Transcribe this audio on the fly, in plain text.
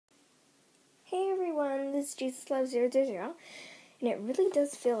is JesusLove000, and it really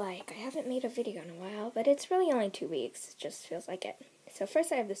does feel like I haven't made a video in a while, but it's really only 2 weeks. It just feels like it. So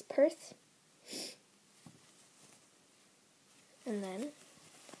first I have this purse, and then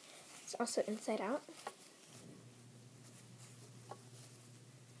it's also inside out.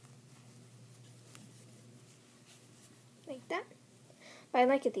 Like that. But I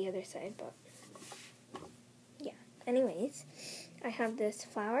like it the other side, but yeah. Anyways, I have this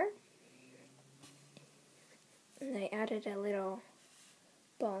flower, and I added a little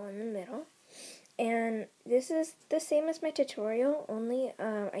ball in the middle. And this is the same as my tutorial, only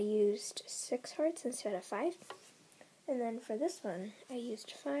I used 6 hearts instead of 5. And then for this one, I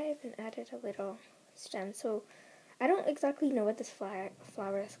used 5 and added a little stem. So I don't exactly know what this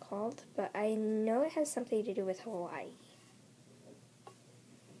flower is called, but I know it has something to do with Hawaii.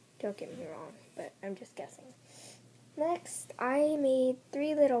 Don't get me wrong, but I'm just guessing. Next, I made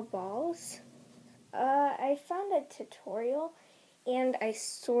 3 little balls. I found a tutorial, and I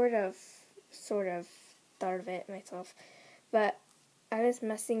sort of thought of it myself, but I was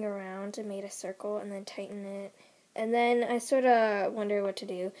messing around and made a circle and then tightened it, and then I sort of wondered what to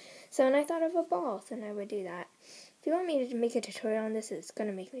do, so then I thought of a ball, so then I would do that. If you want me to make a tutorial on this, it's going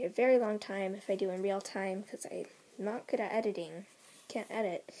to make me a very long time if I do in real time, because I'm not good at editing. Can't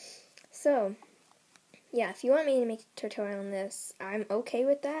edit. So yeah, if you want me to make a tutorial on this, I'm okay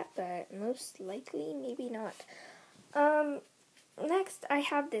with that, but most likely maybe not. Next I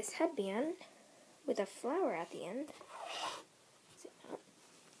have this headband with a flower at the end.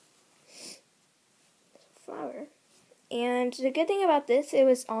 Flower. And the good thing about this, it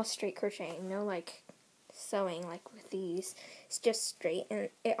was all straight crocheting, no like sewing like with these. It's just straight, and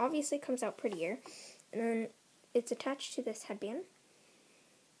it obviously comes out prettier. And then it's attached to this headband,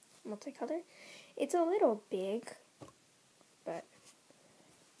 multicolor. It's a little big, but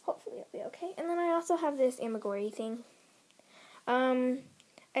hopefully it'll be okay. And then I also have this amigurumi thing.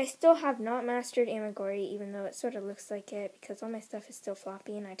 I still have not mastered amigurumi, even though it sort of looks like it, because all my stuff is still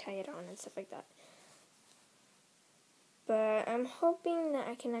floppy and I tie it on and stuff like that. But I'm hoping that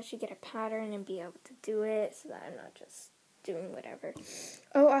I can actually get a pattern and be able to do it, so that I'm not just doing whatever.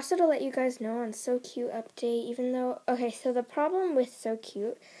 Oh, also to let you guys know on So Cute update, even though, okay, so the problem with So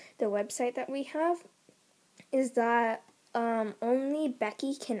Cute, the website that we have, is that only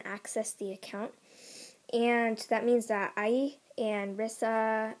Becky can access the account, and that means that I and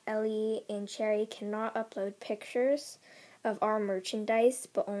Rissa, Ellie, and Cherry cannot upload pictures of our merchandise,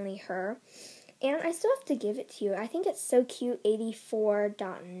 but only her. And I still have to give it to you. I think it's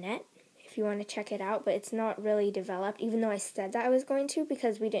SoCute84.net if you want to check it out, but it's not really developed, even though I said that I was going to,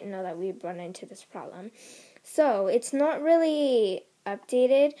 because we didn't know that we'd run into this problem. So it's not really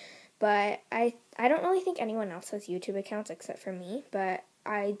updated, but I don't really think anyone else has YouTube accounts except for me, but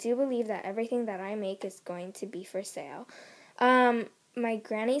I do believe that everything that I make is going to be for sale. My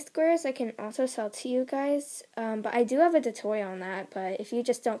granny squares I can also sell to you guys, but I do have a tutorial on that, but if you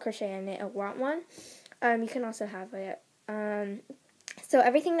just don't crochet and knit or want one, you can also have it. So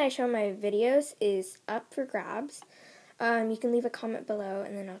everything that I show in my videos is up for grabs. You can leave a comment below,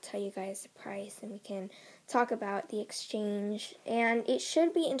 and then I'll tell you guys the price, and we can talk about the exchange. And it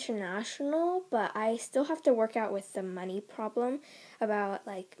should be international, but I still have to work out with the money problem about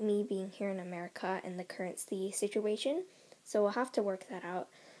like me being here in America and the currency situation. So we'll have to work that out.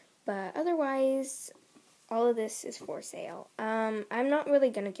 But otherwise, all of this is for sale. I'm not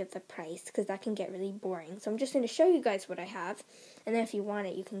really going to give the price because that can get really boring. So I'm just going to show you guys what I have. And then if you want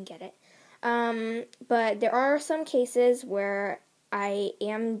it, you can get it. But there are some cases where I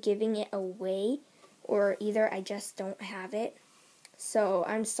am giving it away, or either I just don't have it. So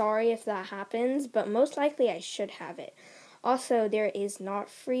I'm sorry if that happens, but most likely I should have it. Also, there is not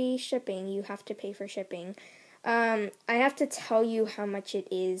free shipping. You have to pay for shipping. I have to tell you how much it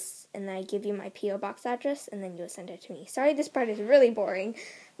is, and then I give you my P.O. box address, and then you'll send it to me. Sorry, this part is really boring,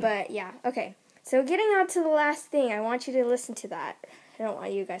 but yeah, okay. So getting on to the last thing, I want you to listen to that. I don't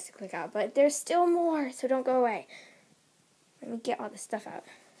want you guys to click out, but there's still more, so don't go away. Let me get all this stuff out.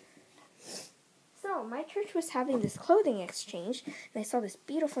 So, my church was having this clothing exchange, and I saw this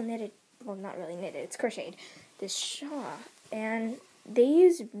beautiful knitted, well, not really knitted, it's crocheted, this shawl, and they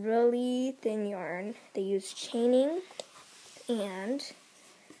use really thin yarn. They use chaining, and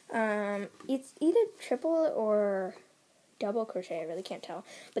it's either triple or double crochet. I really can't tell.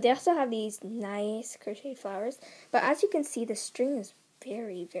 But they also have these nice crocheted flowers. But as you can see, the string is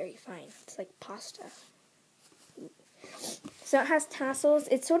very, very fine. It's like pasta. So it has tassels.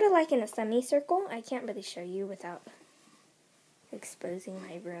 It's sort of like in a semicircle. I can't really show you without exposing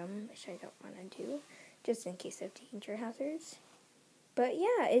my room, which I don't want to do, just in case of danger hazards. But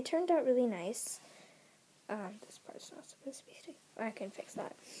yeah, it turned out really nice. This part's not supposed to be sticky. I can fix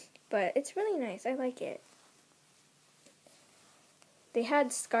that. But it's really nice. I like it. They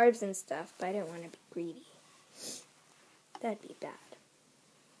had scarves and stuff, but I didn't want to be greedy. That'd be bad.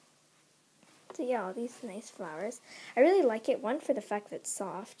 So yeah, all these nice flowers. I really like it. 1, for the fact that it's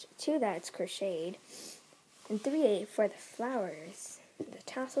soft. 2, that it's crocheted. And 3, for the flowers. The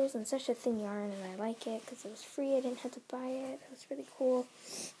tassels and such a thin yarn, and I like it because it was free. I didn't have to buy it. It was really cool.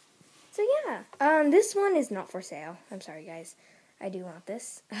 So yeah, this one is not for sale. I'm sorry, guys. I do want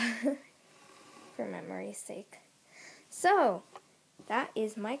this for memory's sake. So that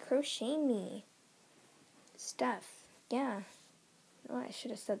is my Crochet Me stuff. Yeah. Well, I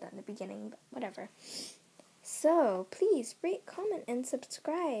should have said that in the beginning, but whatever. So please rate, comment, and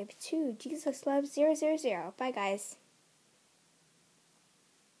subscribe to Jesus Loves 000. Bye, guys.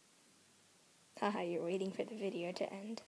 Haha, you're waiting for the video to end.